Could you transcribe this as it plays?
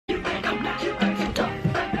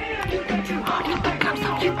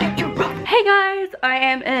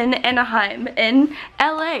am in Anaheim in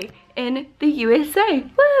LA in the USA.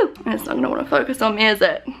 Woo! And it's not gonna want to focus on me, is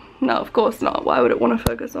it? No, of course not. Why would it want to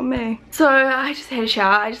focus on me? So I just had a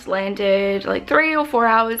shower. I just landed like 3 or 4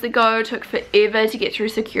 hours ago. Took forever to get through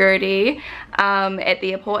security at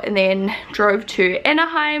the airport, and then drove to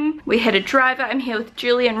Anaheim. We had a driver. I'm here with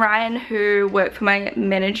Julie and Ryan, who work for my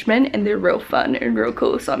management, and they're real fun and real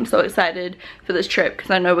cool. So I'm so excited for this trip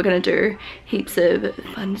because I know we're going to do heaps of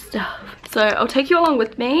fun stuff. So I'll take you along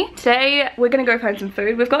with me. Today we're gonna go find some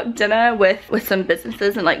food. We've got dinner with some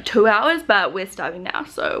businesses in like 2 hours, but we're starving now,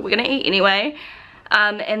 so we're gonna eat anyway.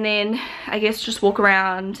 And then I guess just walk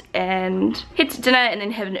around and head to dinner, and then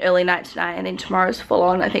have an early night tonight, and then tomorrow's full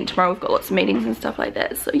on. I think tomorrow we've got lots of meetings and stuff like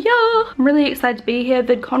that. So yeah, I'm really excited to be here.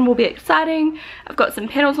 VidCon will be exciting. I've got some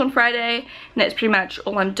panels on Friday, and that's pretty much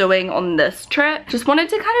all I'm doing on this trip. Just wanted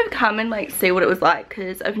to kind of come and like see what it was like,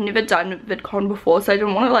 because I've never done VidCon before, so I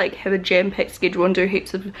didn't want to like have a jam-packed schedule and do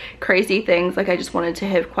heaps of crazy things. Like I just wanted to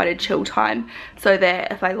have quite a chill time, so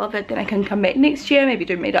that if I love it then I can come back next year, maybe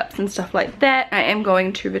do meetups and stuff like that. I am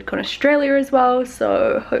going to VidCon Australia as well,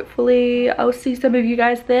 so hopefully I'll see some of you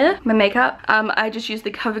guys there. My makeup, I just used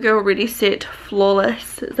the CoverGirl Ready Set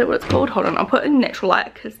Flawless, is that what it's called? Hold on, I'll put in natural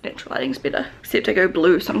light because natural lighting's better, except I go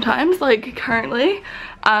blue sometimes like currently.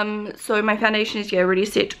 So my foundation is Ready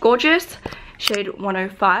Set Gorgeous, shade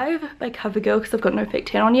 105 by CoverGirl, because I've got no fake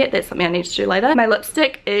tan on yet. That's something I need to do later. My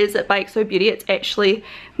lipstick is by ENQUIRIES Beauty. It's actually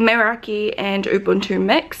Meraki and Ubuntu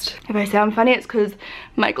mixed. If I sound funny, it's because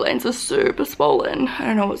my glands are super swollen. I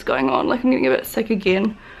don't know what's going on. Like I'm getting a bit sick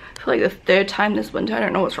again. For like the 3rd time this winter. I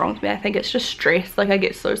don't know what's wrong with me. I think it's just stress. Like I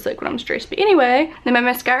get so sick when I'm stressed. But anyway, then my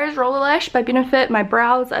mascara is Roller Lash by Benefit. My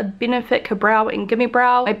brows are Benefit Ka-Brow and Gimme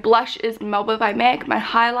Brow. My blush is Melba by MAC. My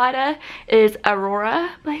highlighter is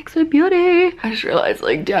Aurora by ENQUIRIES Beauty. I just realized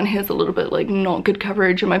like down here's a little bit like not good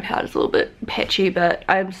coverage, and my powder's a little bit patchy, but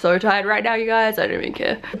I'm so tired right now, you guys. I don't even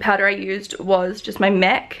care. The powder I used was just my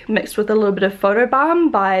MAC mixed with a little bit of Photo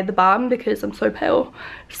Balm by The Balm, because I'm so pale.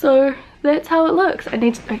 So that's how it looks. I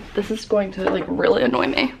need to, this is going to like really annoy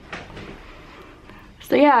me.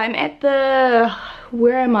 So yeah, I'm at the,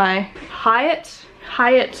 where am I? Hyatt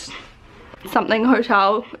something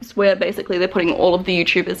hotel. Is where basically they're putting all of the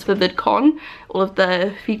YouTubers for VidCon, all of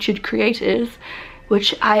the featured creators,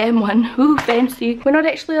 which I am one. Ooh, fancy. We're not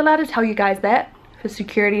actually allowed to tell you guys that for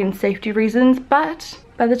security and safety reasons, but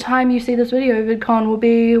by the time you see this video, VidCon will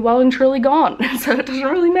be well and truly gone, so it doesn't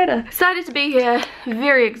really matter. Excited to be here,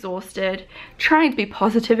 very exhausted, trying to be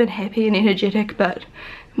positive and happy and energetic, but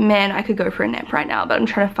man, I could go for a nap right now, but I'm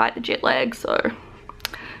trying to fight the jet lag, so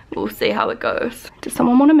we'll see how it goes. Does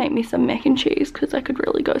someone want to make me some mac and cheese? Because I could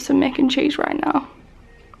really go some mac and cheese right now.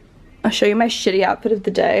 I'll show you my shitty outfit of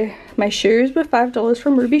the day. My shoes were $5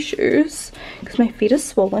 from Ruby Shoes, because my feet are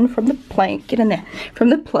swollen from the plane. Get in there. From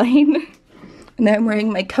the plane. And then I'm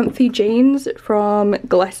wearing my comfy jeans from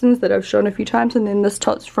Glassons that I've shown a few times, and then this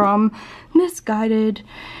top's from Misguided.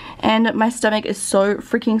 And my stomach is so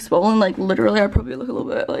freaking swollen, like literally I probably look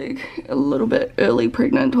a little bit early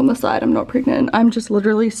pregnant on the side. I'm not pregnant. I'm just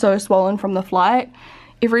literally so swollen from the flight.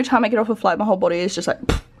 Every time I get off a flight, my whole body is just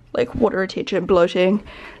like water retention, bloating,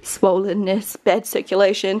 swollenness, bad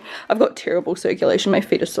circulation. I've got terrible circulation. My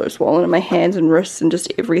feet are so swollen, and my hands and wrists and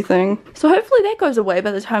just everything. So hopefully that goes away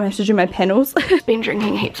by the time I have to do my panels. I've been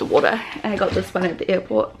drinking heaps of water, and I got this one at the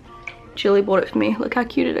airport. Julie bought it for me. Look how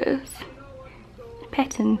cute it is.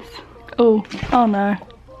 Patterns. Oh no.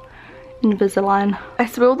 Invisalign. I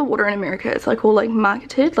swear all the water in America, it's like all like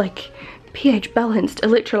marketed, like pH balanced,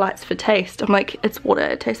 electrolytes for taste. I'm like, it's water,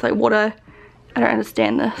 it tastes like water. I don't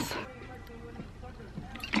understand this.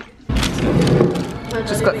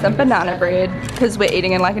 Just got some banana bread because we're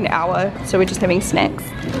eating in like an hour, so we're just having snacks.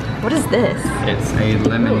 What is this? It's a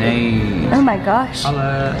lemonade. Oh my gosh.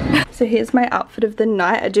 Hello. So here's my outfit of the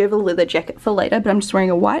night. I do have a leather jacket for later, but I'm just wearing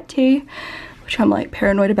a white tee, which I'm like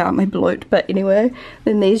paranoid about my bloat, but anyway.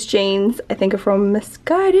 Then these jeans I think are from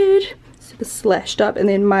Misguided, super slashed up, and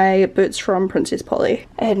then my boots from Princess Polly.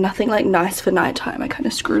 I had nothing like nice for nighttime. I kind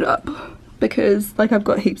of screwed up, because like I've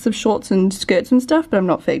got heaps of shorts and skirts and stuff, but I'm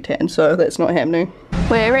not fake tan, so that's not happening.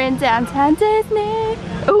 We're in downtown Disney.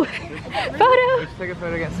 Oh, photo. Let's take a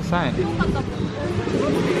photo against the sign.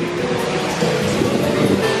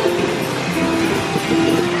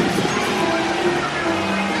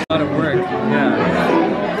 A lot of work, yeah.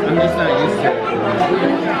 I'm just not used to it.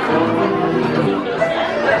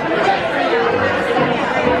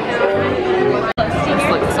 This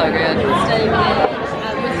looks so good.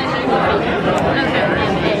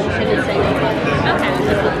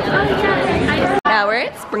 Now we're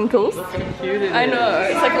at Spring sprinkles. Cute it I know,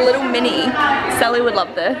 it's like a little mini. Sally would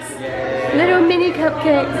love this. Little mini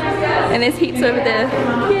cupcakes. And there's heaps over there.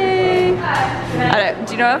 Yay!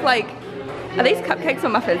 Do you know if like, are these cupcakes or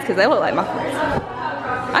muffins? Because they look like muffins.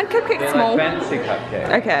 Aren't cupcakes They're small? like fancy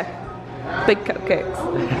cupcakes. Okay. Big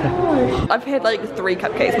cupcakes. I've had like 3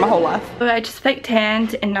 cupcakes my whole life. So I just fake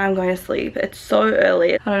tanned and now I'm going to sleep. It's so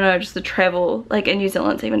early. I don't know, just the travel, like in New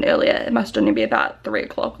Zealand's even earlier. It must only be about 3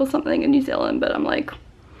 o'clock or something in New Zealand, but I'm like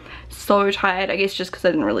so tired. I guess just because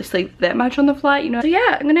I didn't really sleep that much on the flight, you know. So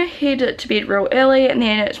yeah, I'm gonna head to bed real early and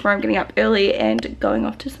then tomorrow I'm getting up early and going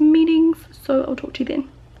off to some meetings. So I'll talk to you then.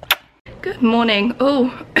 Good morning.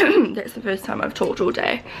 Oh, that's the first time I've talked all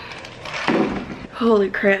day.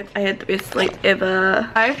 Holy crap, I had the best sleep ever.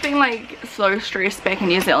 I've been like so stressed back in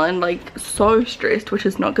New Zealand, like so stressed, which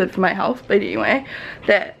is not good for my health, but anyway,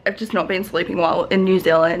 that I've just not been sleeping well in New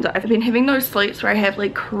Zealand. I've been having those sleeps where I have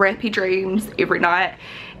like crappy dreams every night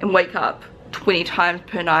and wake up 20 times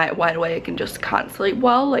per night wide awake and just can't sleep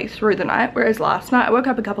well like through the night. Whereas last night I woke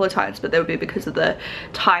up a couple of times, but that would be because of the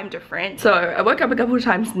time difference. So I woke up a couple of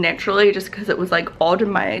times naturally just because it was like odd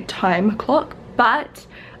in my time clock, but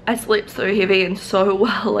I slept so heavy and so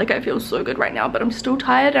well. Like I feel so good right now, but I'm still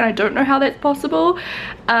tired and I don't know how that's possible.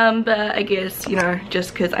 But I guess, you know,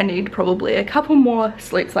 just because I need probably a couple more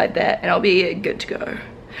sleeps like that and I'll be good to go.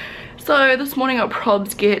 So this morning I'll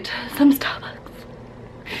probs get some Starbucks.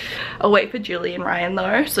 I'll wait for Julie and Ryan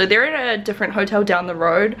though. So they're in a different hotel down the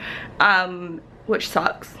road, which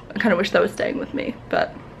sucks. I kind of wish they were staying with me,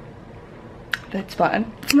 but that's fine.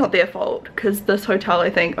 It's not their fault because this hotel, I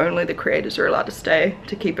think only the creators are allowed to stay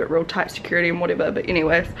to keep it real tight security and whatever. But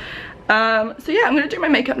anyways, so yeah, I'm gonna do my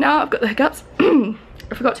makeup now. I've got the hiccups.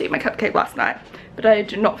 I forgot to eat my cupcake last night, but I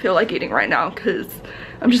do not feel like eating right now because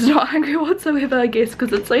I'm just not hungry whatsoever, I guess,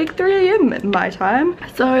 because it's like 3 AM in my time.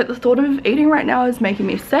 So the thought of eating right now is making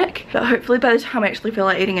me sick, but hopefully by the time I actually feel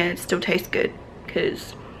like eating it, it still tastes good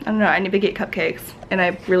because I don't know, I never get cupcakes and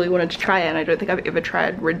I really wanted to try it, and I don't think I've ever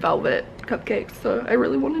tried red velvet cupcakes, so I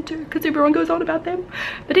really wanted to because everyone goes on about them.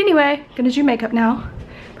 But anyway, gonna do makeup now,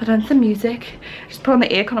 put on some music, just put on the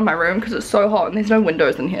aircon in my room because it's so hot and there's no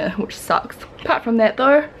windows in here, which sucks. Apart from that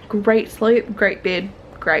though, great sleep, great bed,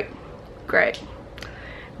 great.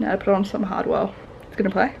 Now I put on some Hardwell. It's gonna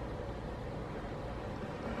play.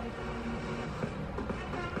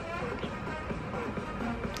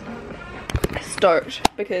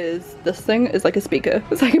 Stoked because this thing is like a speaker,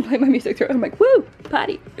 so I can play my music through it. I'm like, woo,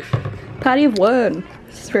 party of one.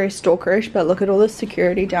 This is very stalkerish, but look at all this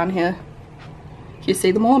security down here. You see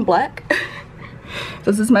them all in black?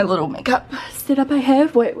 This is my little makeup setup I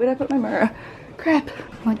have. Wait, where'd I put my mirror? Crap.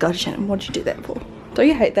 Oh my god, Shannon, what'd you do that for? Don't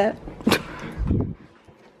you hate that?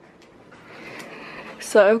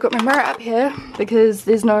 So I've got my mirror up here because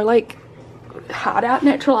there's no like hard out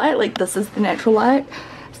natural light, like this is the natural light.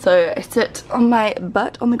 So I sit on my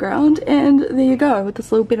butt on the ground and there you go with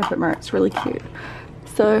this little benefit mirror. It's really cute.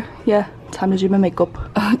 So yeah, time to do my makeup.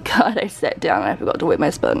 Oh god, I sat down and I forgot to wet my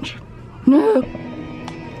sponge. No.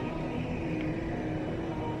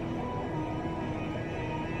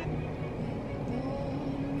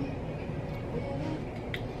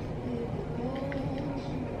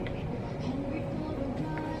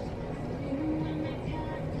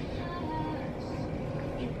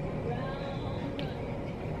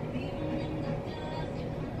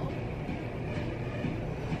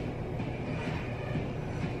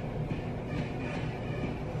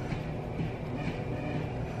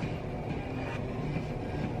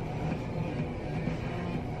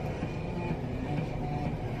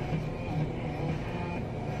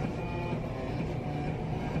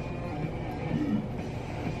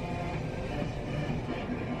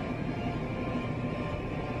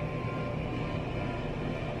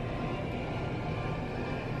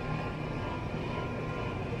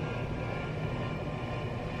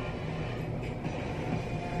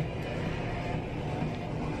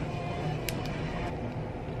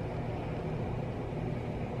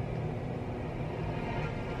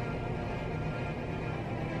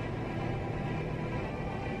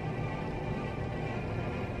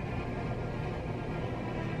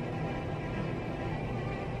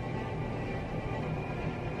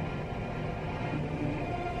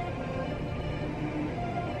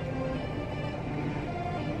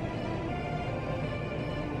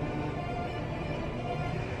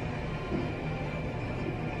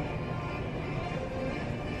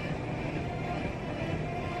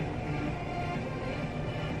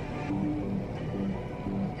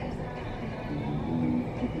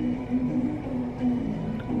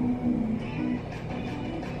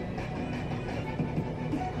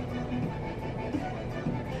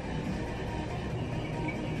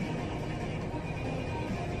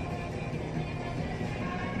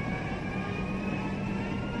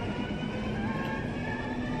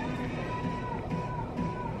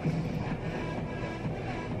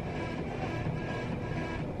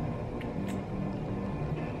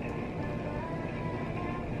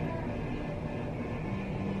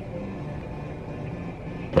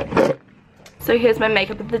 So here's my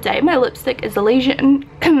makeup of the day. My lipstick is Elysian.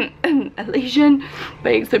 Elysian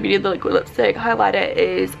by So Beauty, the liquid lipstick. Highlighter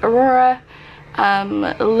is Aurora.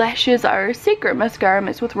 Lashes are Secret mascara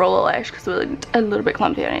mixed with roller lash because they're a little bit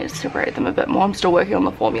clumpy. I need to separate them a bit more. I'm still working on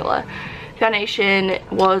the formula. Foundation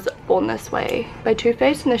was Born This Way by Too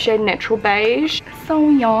Faced in the shade Natural Beige. So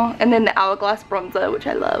young. And then the Hourglass bronzer, which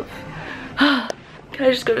I love. Can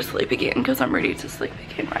I just go to sleep again? Because I'm ready to sleep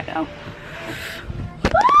again right now.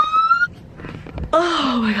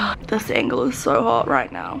 Oh my god, this angle is so hot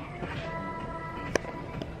right now.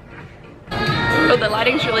 Oh, the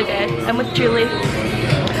lighting's really bad. I'm with Julie.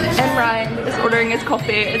 And Ryan is ordering his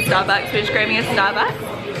coffee at Starbucks. We're just grabbing a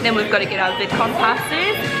Starbucks. And then we've got to get our VidCon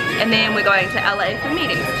passes. And then we're going to LA for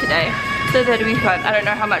meetings today. So that'll be fun. I don't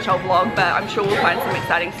know how much I'll vlog, but I'm sure we'll find some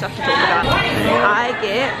exciting stuff to talk about.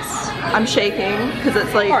 I'm shaking because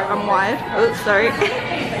it's like, I'm wide. Oh, sorry.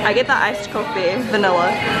 I get the iced coffee, vanilla.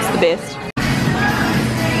 It's the best.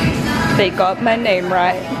 They got my name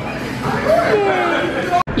right.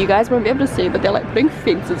 You guys won't be able to see, but they're like putting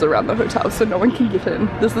fences around the hotel so no one can get in.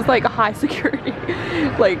 This is like a high security.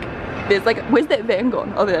 Like, there's like, where's that van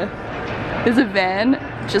gone? Oh, there. There's a van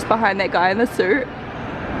just behind that guy in the suit,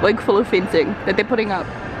 like full of fencing that they're putting up.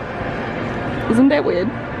 Isn't that weird?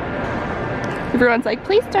 Everyone's like,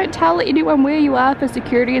 please don't tell anyone where you are for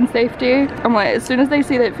security and safety. I'm like, as soon as they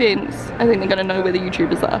see that fence, I think they're gonna know where the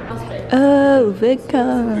YouTubers are. Oh,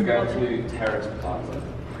 VidCon. We go to Terrace End.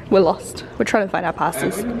 We're lost. We're trying to find our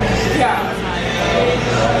passes. We need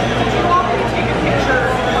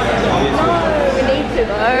to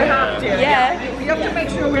though. Yeah. We have to make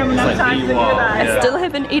sure we have enough time to do that. I still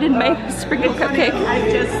haven't eaten my sprinkle cupcake.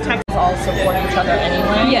 I just texted all support each other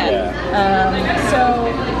anyway. Yeah.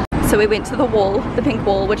 So we went to the wall, the pink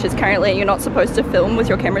wall, which is currently, you're not supposed to film with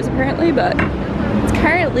your cameras apparently, but it's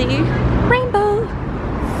currently rainbow.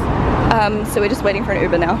 So we're just waiting for an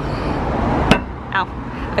Uber now. Ow.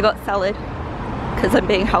 I got salad because I'm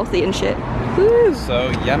being healthy and shit. Woo. So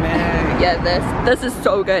yummy. Yeah, this is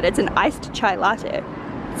so good. It's an iced chai latte.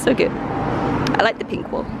 It's so good. I like the pink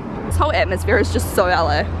wall. This whole atmosphere is just so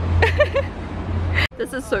LA.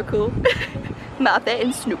 This is so cool. Martha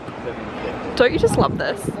and Snoop. Don't you just love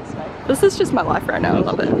this? This is just my life right now. I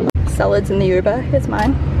love it. Salads in the Uber. Here's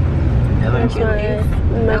mine. Thank you.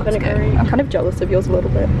 I'm kind of jealous of yours a little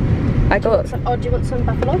bit. I got. Oh, do you want some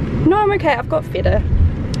buffalo? No, I'm okay. I've got feta.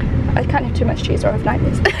 I can't have too much cheese or I have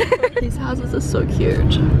nightmares. These houses are so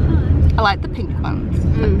cute. I like the pink ones.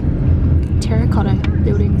 Terracotta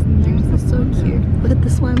buildings and things are so cute. Look at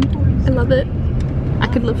this one. I love it. I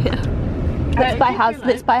could live here. Let's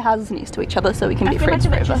buy houses next to each other so we can be friends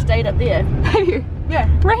forever. I feel like I've actually stayed up there. Have you? Yeah.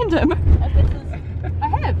 Random. I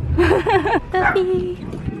have. Puppy.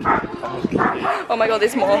 Oh my god,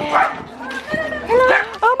 there's more. Hello.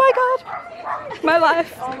 Oh my god. My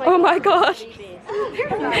life. Oh my god.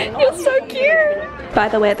 You're so cute. By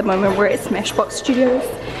the way, at the moment we're at Smashbox Studios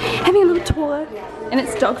having a little tour and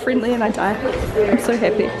it's dog friendly and I die. I'm so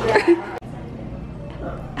happy.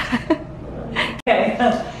 Okay.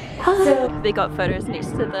 So they got photos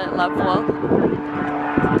next to the love wall.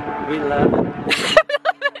 We love it.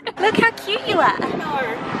 Look how cute you are.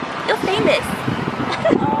 You're famous.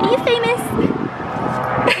 Are you famous?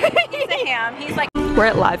 He's a ham. He's like. We're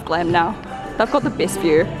at Live Glam now. They've got the best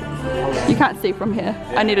view. You can't see from here.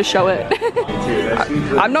 I need to show it.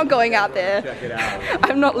 I'm not going out there. Check it out.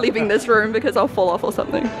 I'm not leaving this room because I'll fall off or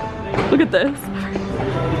something. Look at this.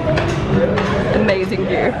 Amazing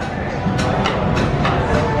view.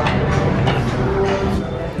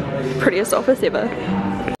 Prettiest office ever.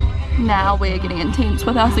 Now we're getting intense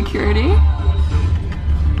with our security.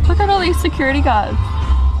 Look at all these security guards.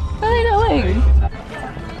 What are they doing?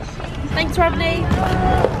 Thanks, Rodney.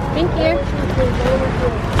 Thank you.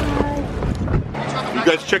 You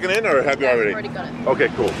guys checking in or have you already? Already got it. Okay,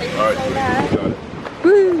 cool. All right, got it.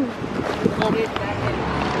 Woo!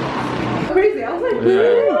 Crazy. I was like,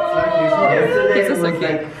 These are so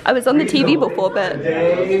cute. I was on the TV before, but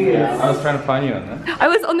I was trying to find you on that. I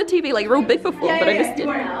was on the TV like real big before, but I missed it.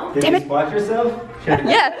 Damn it! Spot yourself?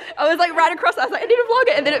 Yeah, I was like right across. I was like, I need to vlog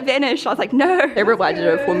it, and then it vanished. I was like, no. They rewinded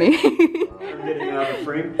it for me. I'm getting out of the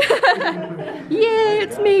frame. Yeah,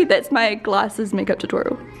 it's me. That's my glasses makeup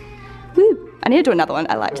tutorial. Woo! I need to do another one.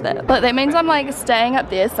 I liked that. But that means I'm like staying up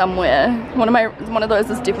there somewhere. One of those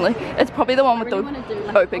is definitely. It's probably the one with the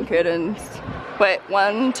open curtains. Wait,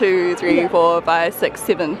 1, 2, 3, 4, 5, 6,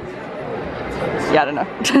 7. Yeah, I don't know.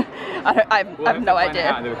 I have no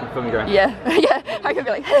idea. Yeah, yeah. I could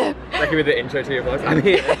be like. That could be the intro to your vlog. I'm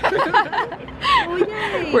here. oh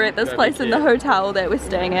yay. We're at this place in the hotel that we're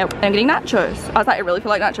staying at. I'm getting nachos. I was like, I really feel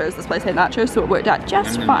like nachos. This place had nachos, so it worked out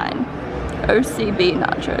just fine. OCB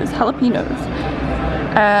nachos, jalapenos.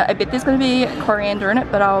 I bet there's gonna be coriander in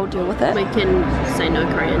it, but I'll deal with it. We can say no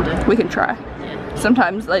coriander. We can try. Yeah.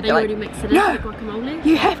 Sometimes like, They already mix it in no, with guacamole.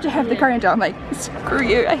 you have to have the coriander. I'm like, screw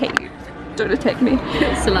you, I hate you. Don't attack me.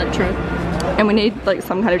 Cilantro. And we need like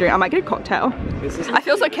some kind of drink. I might get a cocktail. I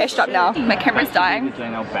feel so cashed up now. My camera's dying.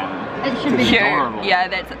 It should be Cute. Yeah,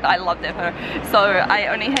 I love that photo. So I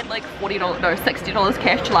only had like $60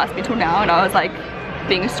 cash to last me till now, and I was like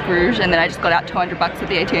being a Scrooge, and then I just got out 200 bucks at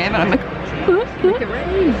the ATM, and I'm like,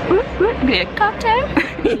 get a cocktail.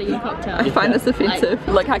 I find this offensive.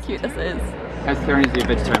 Look how cute this is. As Karen is a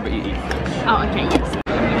vegetarian, but you eat. Oh, okay, yes.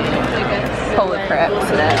 Holy crap. So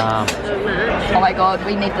much. Oh my god,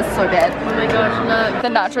 we need this so bad. Oh my gosh, look. The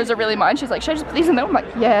nachos are really mine. She's like, should I just put these in there? I'm like,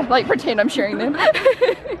 yeah, like pretend I'm sharing them.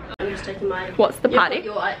 I'm just taking my... What's the party?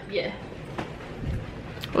 Yeah.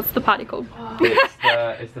 What's the party called?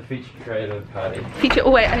 It's the feature creative party. Feature,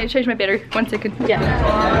 oh wait, I need to change my battery. 1 second. Yeah.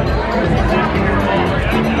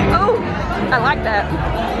 Oh, I like that.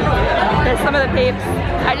 There's some of the peeps.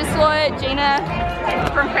 I just saw Gina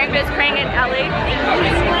from Crankbirds Crane in LA.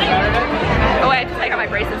 Oh wait, I have to take out my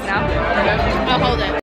braces now. I'll hold it.